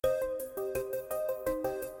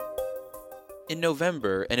In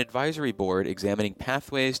November, an advisory board examining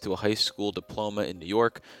pathways to a high school diploma in New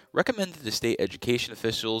York recommended to state education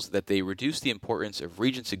officials that they reduce the importance of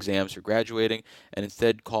Regents exams for graduating and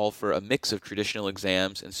instead call for a mix of traditional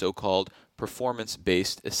exams and so-called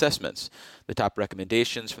performance-based assessments. The top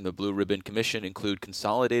recommendations from the Blue Ribbon Commission include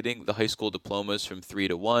consolidating the high school diplomas from 3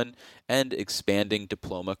 to 1 and expanding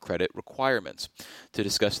diploma credit requirements. To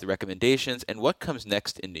discuss the recommendations and what comes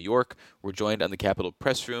next in New York, we're joined on the Capitol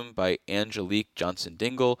Press Room by Angelique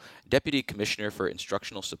Johnson-Dingle, Deputy Commissioner for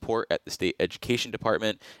Instructional Support at the State Education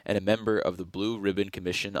Department and a member of the Blue Ribbon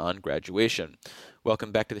Commission on Graduation.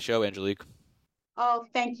 Welcome back to the show, Angelique. Oh,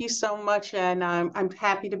 thank you so much, and I'm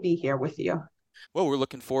happy to be here with you. Well, we're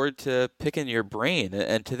looking forward to picking your brain.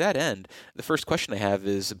 And to that end, the first question I have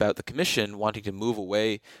is about the Commission wanting to move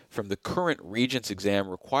away from the current Regents exam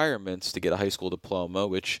requirements to get a high school diploma,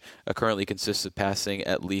 which currently consists of passing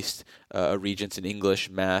at least a Regents in English,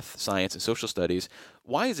 Math, Science, and Social Studies.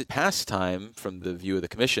 Why is it past time, from the view of the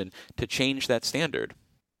Commission, to change that standard?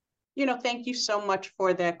 Thank you so much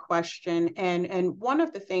for that question. And one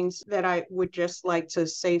of the things that I would just like to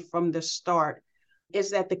say from the start is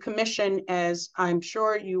that the commission, as I'm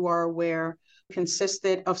sure you are aware,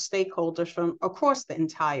 consisted of stakeholders from across the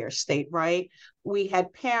entire state, right? We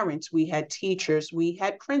had parents, we had teachers, we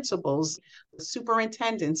had principals,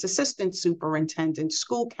 superintendents, assistant superintendents,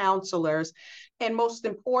 school counselors, and most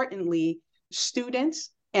importantly,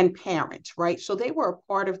 students and parents, right? So they were a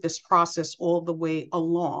part of this process all the way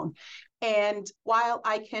along. And while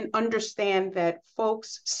I can understand that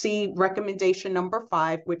folks see recommendation number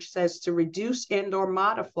 5, which says to reduce and or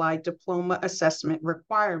modify diploma assessment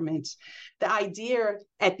requirements, the idea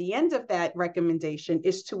at the end of that recommendation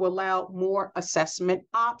is to allow more assessment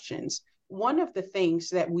options. One of the things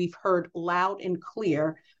that we've heard loud and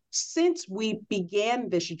clear since we began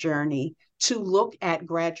this journey to look at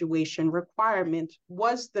graduation requirements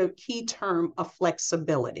was the key term of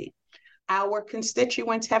flexibility. Our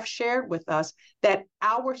constituents have shared with us that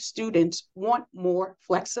our students want more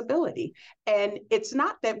flexibility. And it's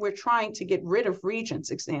not that we're trying to get rid of Regents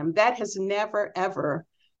exam. That has never, ever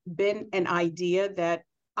been an idea that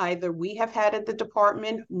either we have had at the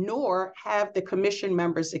department, nor have the commission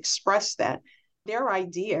members expressed that. Their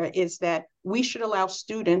idea is that we should allow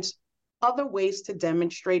students other ways to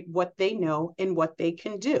demonstrate what they know and what they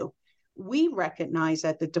can do. We recognize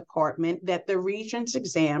at the department that the Regents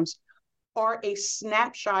exams are a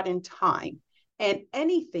snapshot in time, and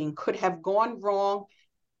anything could have gone wrong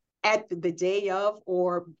at the day of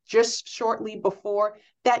or just shortly before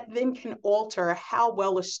that then can alter how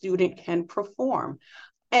well a student can perform.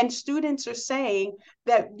 And students are saying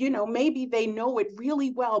that, maybe they know it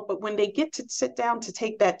really well, but when they get to sit down to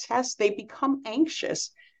take that test, they become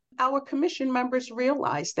anxious. Our commission members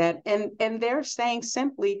realize that, and they're saying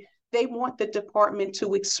simply they want the department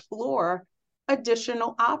to explore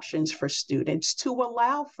additional options for students to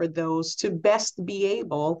allow for those to best be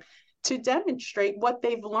able to demonstrate what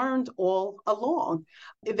they've learned all along.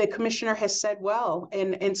 The commissioner has said well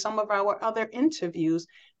in some of our other interviews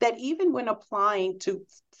that even when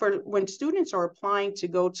when students are applying to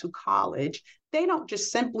go to college, they don't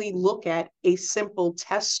just simply look at a simple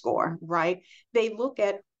test score, right? They look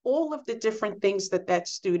at all of the different things that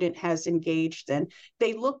student has engaged in.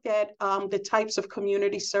 They look at the types of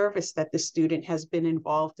community service that the student has been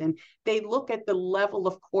involved in. They look at the level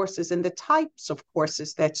of courses and the types of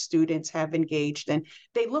courses that students have engaged in.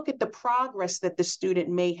 They look at the progress that the student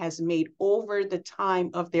has made over the time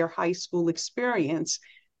of their high school experience.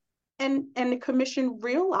 And the commission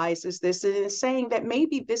realizes this and is saying that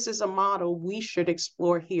maybe this is a model we should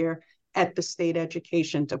explore here at the State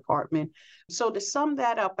Education Department. So to sum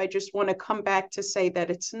that up, I just want to come back to say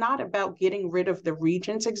that it's not about getting rid of the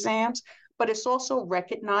Regents exams, but it's also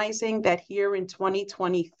recognizing that here in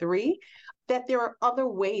 2023, that there are other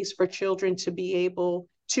ways for children to be able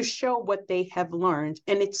to show what they have learned.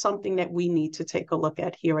 And it's something that we need to take a look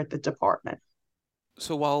at here at the department.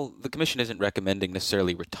 So while the Commission isn't recommending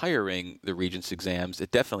necessarily retiring the Regents exams, it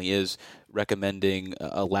definitely is recommending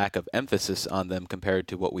a lack of emphasis on them compared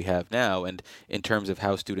to what we have now. And in terms of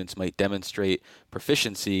how students might demonstrate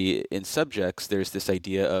proficiency in subjects, there's this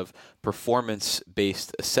idea of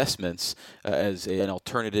performance-based assessments as an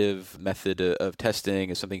alternative method of testing,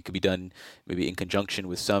 as something that could be done maybe in conjunction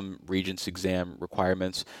with some Regents exam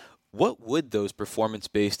requirements. What would those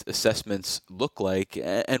performance-based assessments look like,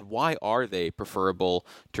 and why are they preferable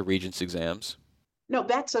to Regents exams? No,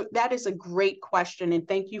 that is a great question, and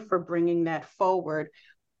thank you for bringing that forward.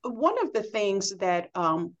 One of the things that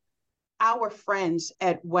our friends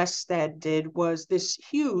at Wested did was this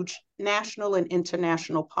huge national and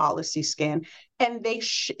international policy scan, and they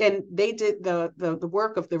did the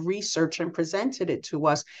work of the research and presented it to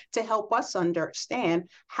us to help us understand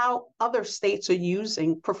how other states are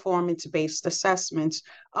using performance-based assessments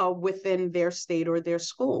within their state or their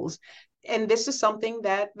schools. And this is something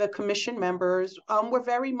that the commission members were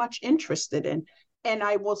very much interested in. And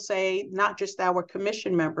I will say, not just our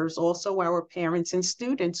commission members, also our parents and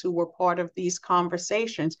students who were part of these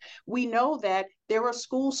conversations. We know that there are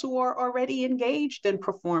schools who are already engaged in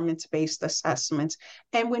performance-based assessments.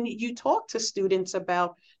 And when you talk to students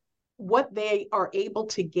about what they are able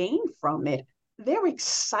to gain from it, they're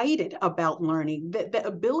excited about learning. The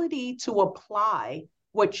ability to apply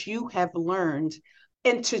what you have learned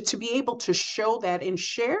and to be able to show that and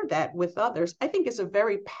share that with others, I think is a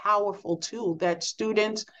very powerful tool that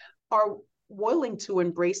students are willing to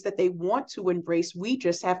embrace, that they want to embrace. We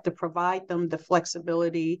just have to provide them the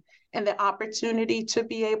flexibility and the opportunity to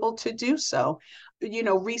be able to do so. You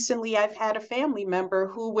know, recently I've had a family member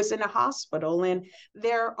who was in a hospital, and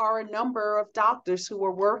there are a number of doctors who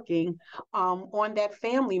are working on that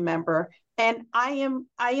family member. And I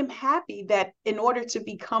am happy that in order to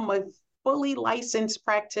become a fully licensed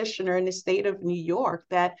practitioner in the state of New York,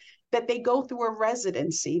 that they go through a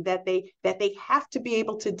residency, that they have to be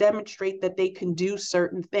able to demonstrate that they can do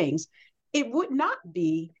certain things. It would not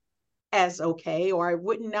be as okay, or it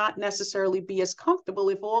would not necessarily be as comfortable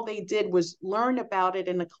if all they did was learn about it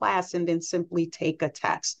in a class and then simply take a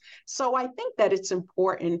test. So I think that it's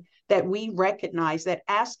important that we recognize that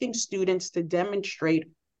asking students to demonstrate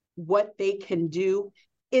what they can do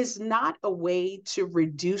is not a way to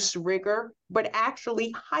reduce rigor, but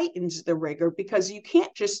actually heightens the rigor, because you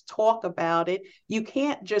can't just talk about it. You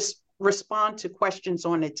can't just respond to questions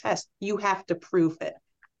on a test. You have to prove it.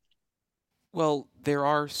 Well, there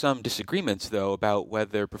are some disagreements, though, about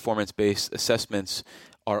whether performance-based assessments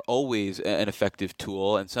are always an effective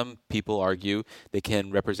tool, and some people argue they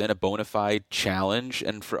can represent a bona fide challenge,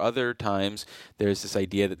 and for other times there's this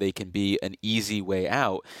idea that they can be an easy way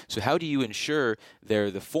out. So how do you ensure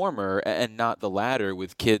they're the former and not the latter,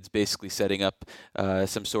 with kids basically setting up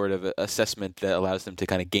some sort of assessment that allows them to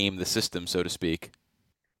kind of game the system, so to speak?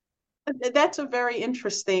 That's a very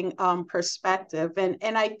interesting perspective, and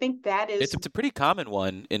I think that It's is a pretty common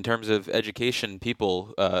one in terms of education,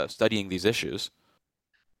 people studying these issues.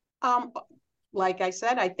 um, like I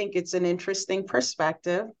said, I think it's an interesting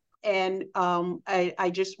perspective. And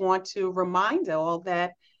I just want to remind all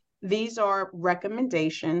that these are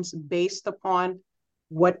recommendations based upon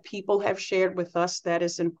what people have shared with us that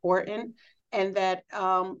is important, and that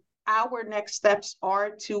our next steps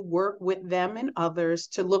are to work with them and others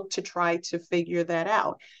to look to try to figure that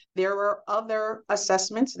out. There are other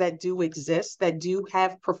assessments that do exist that do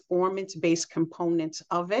have performance-based components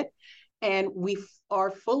of it, and we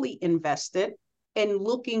are fully invested in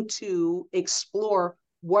looking to explore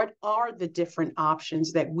what are the different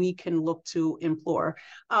options that we can look to employ.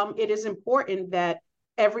 It is important that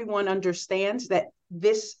everyone understands that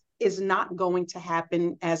this is not going to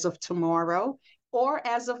happen as of tomorrow or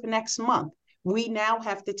as of next month. We now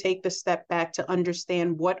have to take the step back to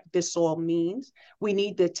understand what this all means. We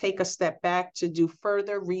need to take a step back to do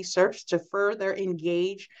further research, to further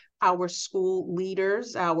engage our school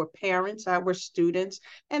leaders, our parents, our students,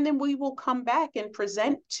 and then we will come back and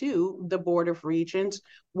present to the Board of Regents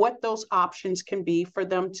what those options can be for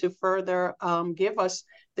them to further give us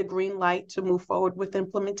the green light to move forward with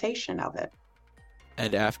implementation of it.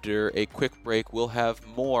 And after a quick break, we'll have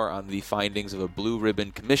more on the findings of a Blue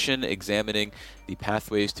Ribbon Commission examining the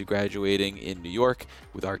pathways to graduating in New York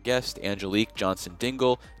with our guest, Angelique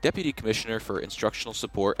Johnson-Dingle, Deputy Commissioner for Instructional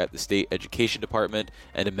Support at the State Education Department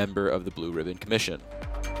and a member of the Blue Ribbon Commission.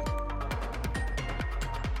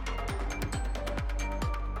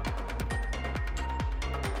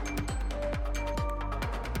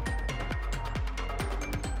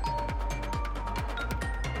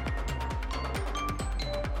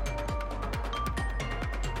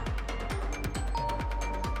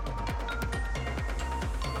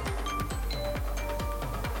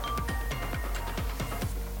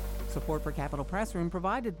 Support for Capital Press Room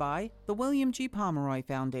provided by the William G. Pomeroy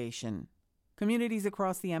Foundation. Communities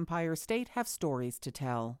across the Empire State have stories to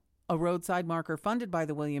tell. A roadside marker funded by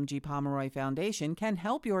the William G. Pomeroy Foundation can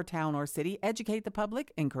help your town or city educate the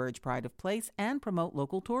public, encourage pride of place, and promote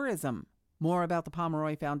local tourism. More about the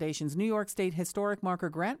Pomeroy Foundation's New York State Historic Marker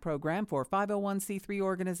Grant Program for 501c3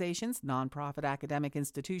 organizations, nonprofit academic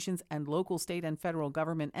institutions, and local state and federal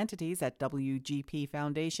government entities at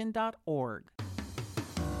wgpfoundation.org.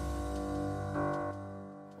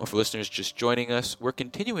 Well, for listeners just joining us, we're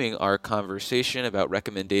continuing our conversation about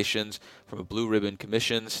recommendations from a Blue Ribbon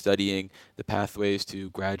Commission studying the pathways to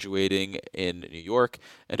graduating in New York.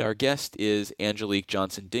 And our guest is Angelique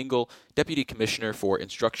Johnson-Dingle, Deputy Commissioner for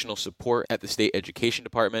Instructional Support at the State Education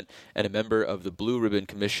Department and a member of the Blue Ribbon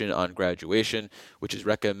Commission on Graduation, which is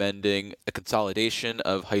recommending a consolidation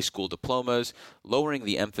of high school diplomas, lowering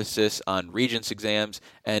the emphasis on Regents exams,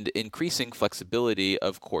 and increasing flexibility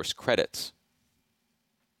of course credits.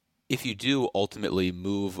 If you do ultimately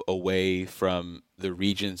move away from the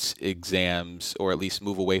Regents exams, or at least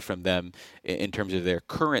move away from them in terms of their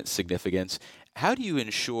current significance, how do you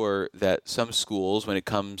ensure that some schools, when it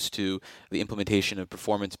comes to the implementation of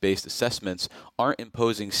performance-based assessments, aren't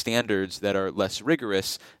imposing standards that are less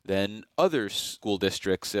rigorous than other school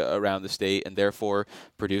districts around the state and therefore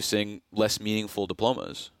producing less meaningful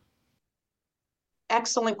diplomas?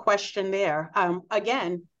 Excellent question there.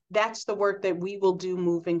 Again, that's the work that we will do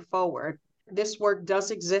moving forward. This work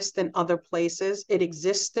does exist in other places. It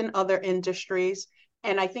exists in other industries.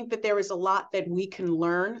 And I think that there is a lot that we can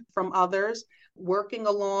learn from others, working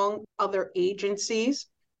along other agencies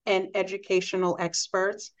and educational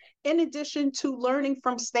experts, in addition to learning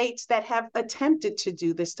from states that have attempted to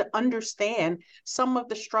do this, to understand some of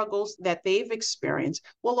the struggles that they've experienced,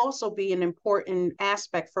 will also be an important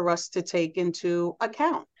aspect for us to take into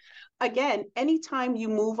account. Again, anytime you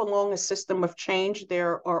move along a system of change,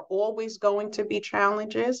 there are always going to be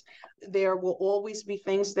challenges. There will always be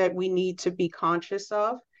things that we need to be conscious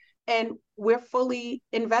of. And we're fully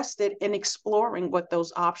invested in exploring what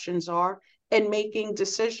those options are and making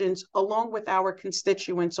decisions along with our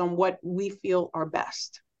constituents on what we feel are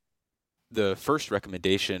best. The first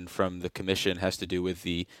recommendation from the commission has to do with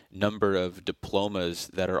the number of diplomas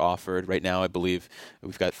that are offered. Right now, I believe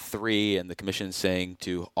we've got 3, and the commission's saying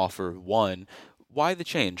to offer 1. Why the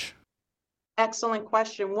change? Excellent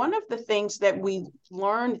question. One of the things that we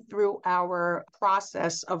learned through our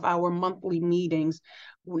process of our monthly meetings,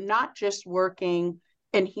 not just working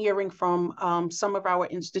and hearing from some of our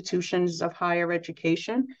institutions of higher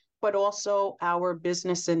education, but also our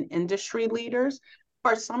business and industry leaders,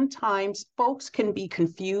 are sometimes folks can be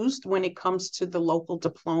confused when it comes to the local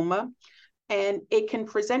diploma, and it can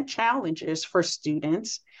present challenges for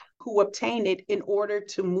students who obtain it in order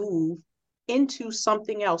to move into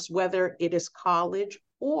something else, whether it is college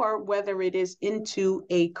or whether it is into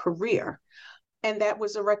a career. And that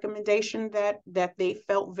was a recommendation that they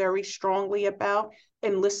felt very strongly about,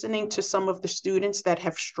 and listening to some of the students that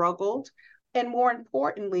have struggled. And more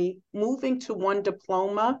importantly, moving to one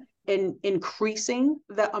diploma and increasing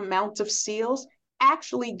the amount of seals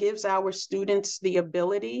actually gives our students the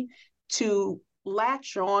ability to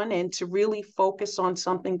latch on and to really focus on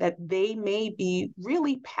something that they may be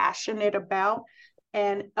really passionate about,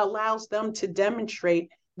 and allows them to demonstrate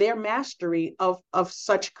their mastery of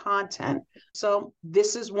such content. So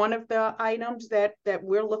this is one of the items that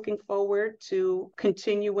we're looking forward to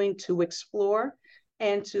continuing to explore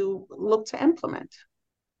and to look to implement.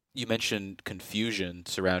 You mentioned confusion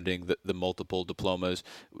surrounding the multiple diplomas.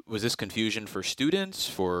 Was this confusion for students,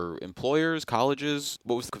 for employers, colleges?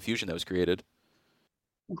 What was the confusion that was created?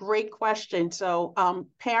 Great question. So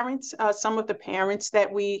parents, some of the parents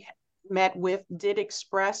that we met with did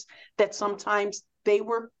express that sometimes they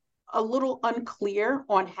were a little unclear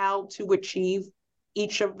on how to achieve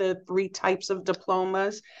each of the 3 types of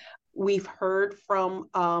diplomas. We've heard from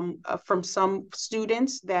some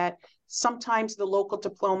students that sometimes the local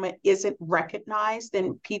diploma isn't recognized,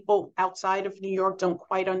 and people outside of New York don't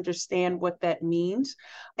quite understand what that means.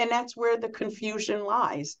 And that's where the confusion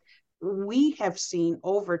lies. We have seen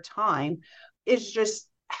over time is just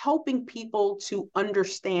helping people to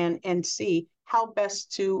understand and see how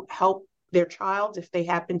best to help their child if they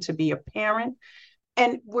happen to be a parent.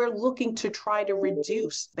 And we're looking to try to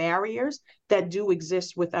reduce barriers that do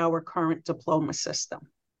exist with our current diploma system.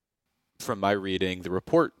 From my reading, the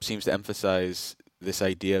report seems to emphasize this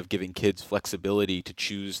idea of giving kids flexibility to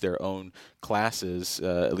choose their own classes,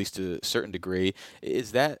 at least to a certain degree.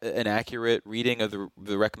 Is that an accurate reading of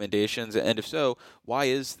the recommendations? And if so, why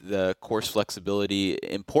is the course flexibility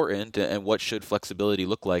important, and what should flexibility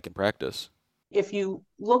look like in practice? If you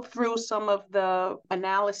look through some of the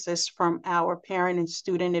analysis from our parent and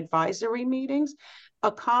student advisory meetings,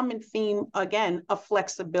 a common theme, again, of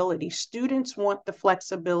flexibility. Students want the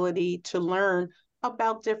flexibility to learn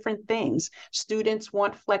about different things. Students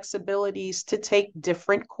want flexibilities to take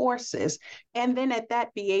different courses, and then at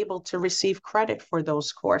that be able to receive credit for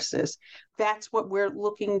those courses. That's what we're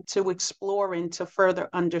looking to explore and to further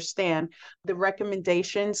understand. The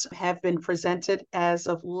recommendations have been presented as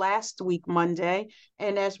of last week, Monday.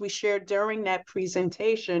 And as we shared during that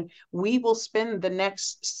presentation, we will spend the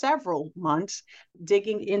next several months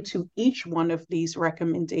digging into each one of these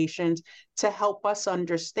recommendations to help us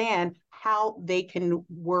understand how they can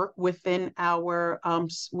work within our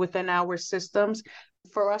systems,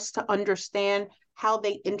 for us to understand how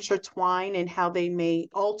they intertwine and how they may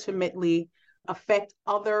ultimately affect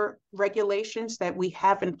other regulations that we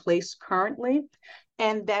have in place currently.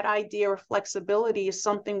 And that idea of flexibility is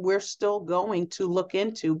something we're still going to look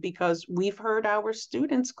into, because we've heard our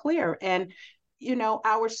students clear. And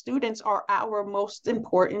our students are our most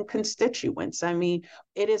important constituents. I mean,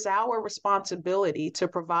 it is our responsibility to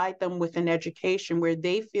provide them with an education where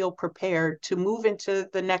they feel prepared to move into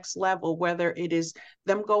the next level, whether it is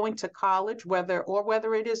them going to college, whether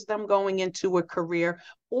it is them going into a career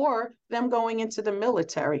or them going into the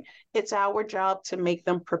military. It's our job to make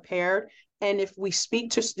them prepared. And if we speak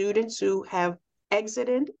to students who have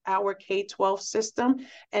exited our K-12 system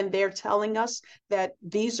and they're telling us that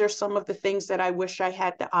these are some of the things that I wish I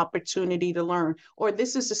had the opportunity to learn, or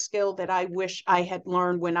this is a skill that I wish I had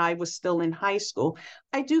learned when I was still in high school,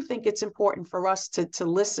 I do think it's important for us to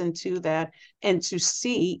listen to that and to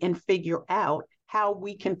see and figure out how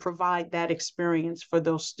we can provide that experience for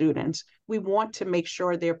those students. We want to make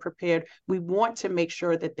sure they're prepared. We want to make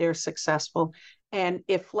sure that they're successful. And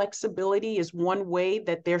if flexibility is one way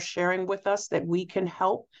that they're sharing with us that we can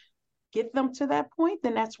help get them to that point,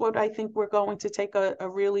 then that's what I think we're going to take a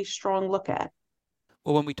really strong look at.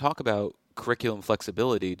 Well, when we talk about curriculum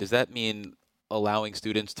flexibility, does that mean allowing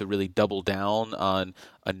students to really double down on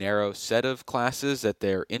a narrow set of classes that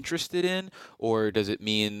they're interested in? Or does it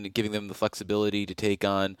mean giving them the flexibility to take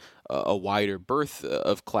on a wider berth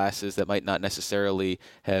of classes that might not necessarily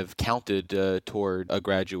have counted toward a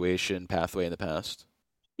graduation pathway in the past?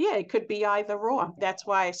 Yeah, it could be either or. That's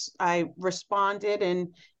why I responded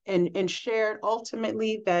and shared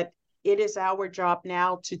ultimately that it is our job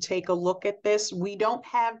now to take a look at this. We don't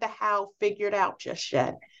have the how figured out just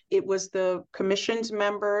yet. It was the commission's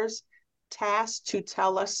members' task to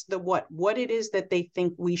tell us the what it is that they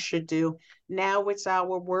think we should do. Now it's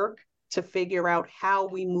our work to figure out how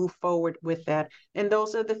we move forward with that. And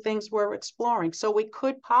those are the things we're exploring. So it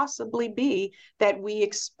could possibly be that we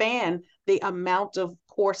expand the amount of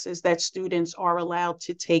courses that students are allowed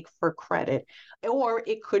to take for credit. Or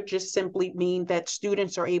it could just simply mean that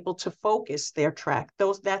students are able to focus their track.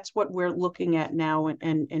 That's what we're looking at now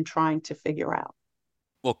and trying to figure out.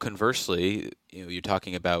 Well, conversely, you're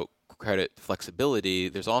talking about credit flexibility.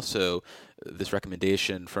 There's also this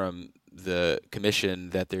recommendation from the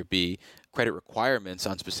commission that there be credit requirements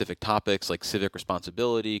on specific topics like civic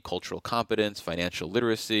responsibility, cultural competence, financial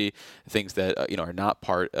literacy, things that are not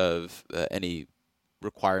part of any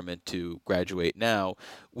requirement to graduate now.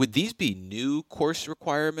 Would these be new course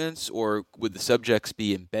requirements, or would the subjects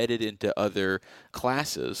be embedded into other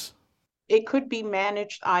classes? It could be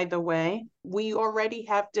managed either way. We already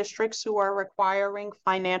have districts who are requiring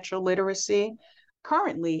financial literacy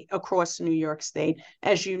currently across New York State.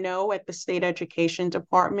 As you know, at the State Education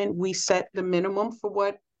Department, we set the minimum for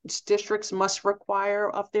what districts must require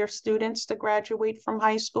of their students to graduate from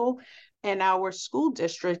high school, and our school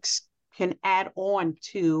districts can add on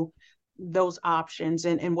to those options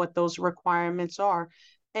and what those requirements are.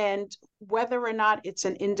 And whether or not it's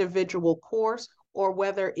an individual course or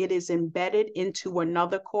whether it is embedded into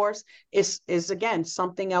another course is again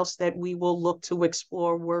something else that we will look to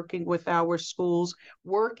explore, working with our schools,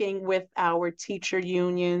 working with our teacher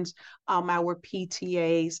unions, our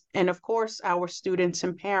PTAs, and of course our students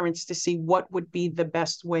and parents to see what would be the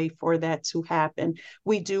best way for that to happen.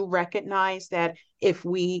 We do recognize that if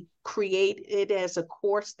we create it as a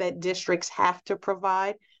course that districts have to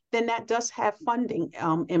provide, then that does have funding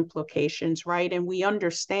implications, right? And we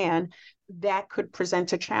understand that could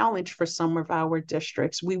present a challenge for some of our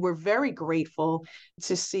districts. We were very grateful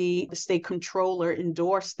to see the state controller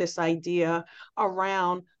endorse this idea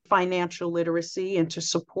around financial literacy and to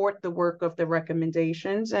support the work of the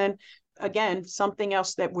recommendations. And again, something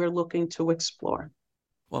else that we're looking to explore.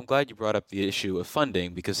 Well, I'm glad you brought up the issue of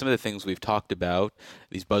funding, because some of the things we've talked about,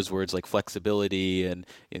 these buzzwords like flexibility and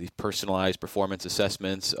these personalized performance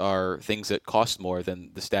assessments, are things that cost more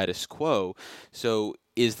than the status quo. So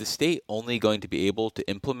is the state only going to be able to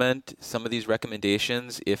implement some of these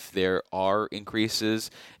recommendations if there are increases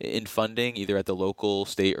in funding, either at the local,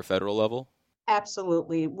 state, or federal level?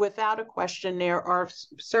 Absolutely. Without a question, there are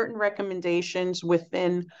certain recommendations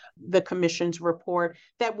within the Commission's report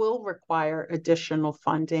that will require additional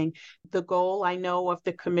funding. The goal, I know, of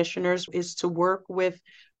the commissioners is to work with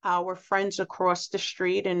our friends across the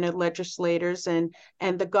street and the legislators and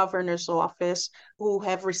the governor's office who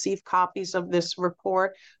have received copies of this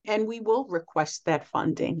report, and we will request that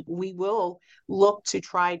funding. We will look to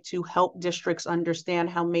try to help districts understand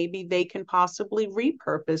how maybe they can possibly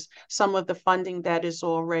repurpose some of the funding that is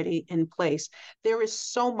already in place. There is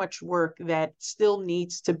so much work that still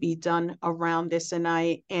needs to be done around this, and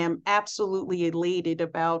I am absolutely elated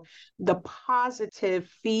about the positive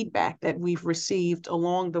feedback that we've received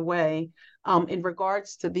along the way in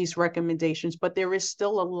regards to these recommendations, but there is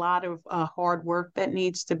still a lot of hard work that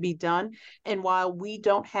needs to be done. And while we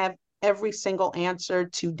don't have every single answer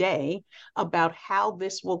today about how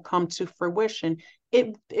this will come to fruition,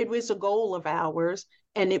 it was a goal of ours.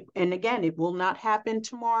 And again, it will not happen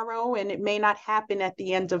tomorrow, and it may not happen at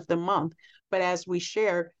the end of the month. But as we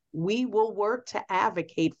shared, we will work to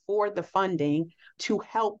advocate for the funding to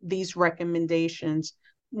help these recommendations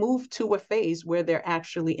move to a phase where they're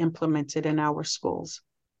actually implemented in our schools.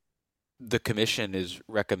 The commission is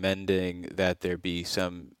recommending that there be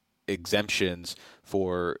some exemptions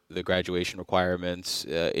for the graduation requirements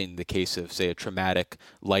in the case of, say, a traumatic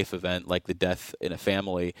life event like the death in a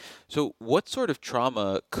family. So what sort of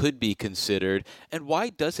trauma could be considered, and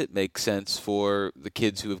why does it make sense for the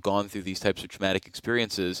kids who have gone through these types of traumatic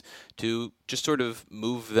experiences to just sort of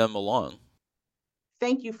move them along?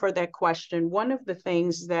 Thank you for that question. One of the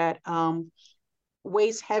things that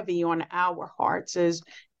weighs heavy on our hearts is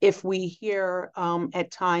if we hear at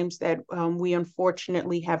times that we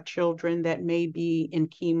unfortunately have children that may be in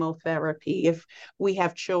chemotherapy, if we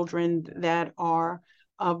have children that are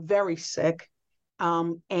very sick,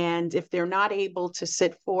 and if they're not able to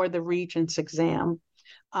sit for the Regents exam,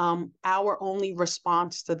 our only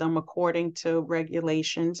response to them, according to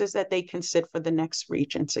regulations, is that they can sit for the next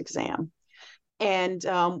Regents exam. And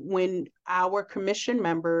when our commission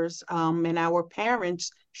members and our parents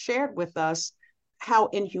shared with us how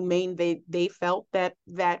inhumane they felt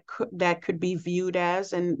that could be viewed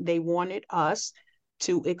as, and they wanted us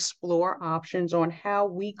to explore options on how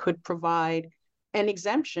we could provide an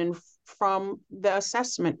exemption from the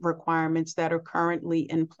assessment requirements that are currently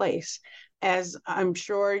in place. As I'm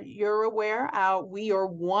sure you're aware, we are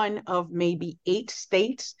one of maybe 8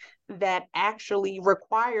 states that actually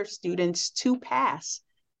require students to pass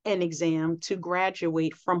an exam to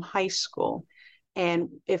graduate from high school. And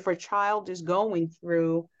if a child is going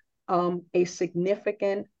through a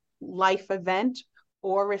significant life event,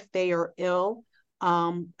 or if they are ill,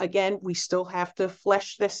 again, we still have to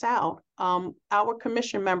flesh this out. Our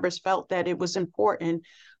commission members felt that it was important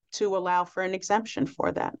to allow for an exemption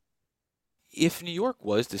for that. If New York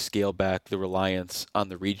was to scale back the reliance on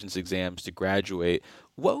the Regents exams to graduate,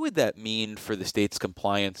 what would that mean for the state's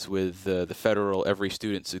compliance with the federal Every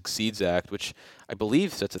Student Succeeds Act, which I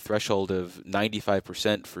believe sets a threshold of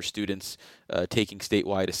 95% for students taking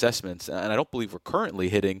statewide assessments? And I don't believe we're currently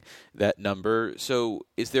hitting that number. So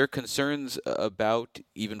is there concerns about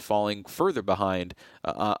even falling further behind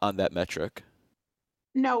on that metric?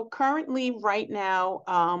 No, currently, right now,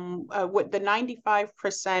 with the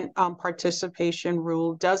 95% participation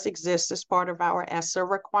rule does exist as part of our ESSA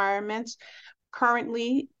requirements.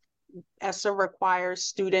 Currently, ESSA requires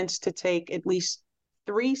students to take at least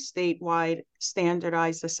 3 statewide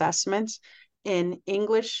standardized assessments in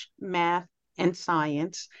English, math, and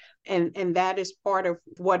science. And that is part of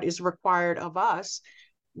what is required of us.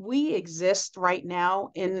 We exist right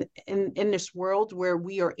now in this world where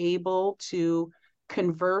we are able to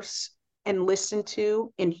converse and listen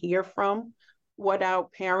to and hear from what our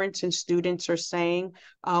parents and students are saying.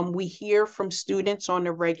 We hear from students on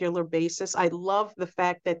a regular basis. I love the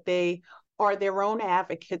fact that they are their own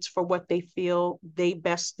advocates for what they feel they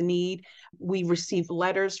best need. We receive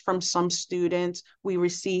letters from some students. We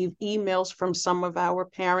receive emails from some of our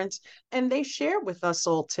parents, and they share with us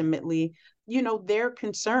ultimately their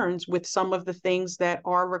concerns with some of the things that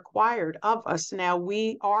are required of us. Now,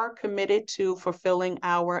 we are committed to fulfilling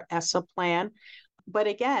our ESSA plan, but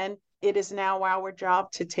again, it is now our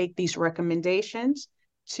job to take these recommendations,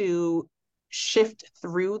 to shift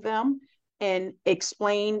through them, and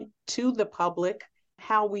explain to the public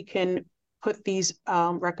how we can put these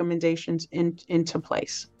recommendations into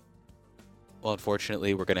place. Well,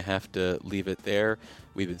 unfortunately, we're going to have to leave it there.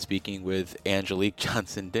 We've been speaking with Angelique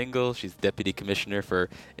Johnson-Dingle. She's Deputy Commissioner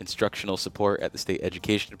for Instructional Support at the State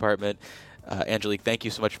Education Department. Angelique, thank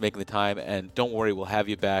you so much for making the time, and don't worry, we'll have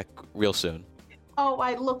you back real soon. Oh,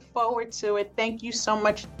 I look forward to it. Thank you so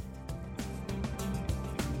much.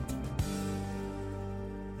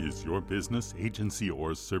 Is your business, agency,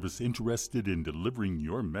 or service interested in delivering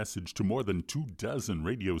your message to more than 24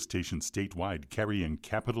 radio stations statewide carrying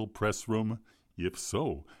Capital Press Room? If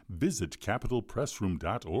so, visit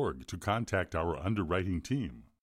capitalpressroom.org to contact our underwriting team.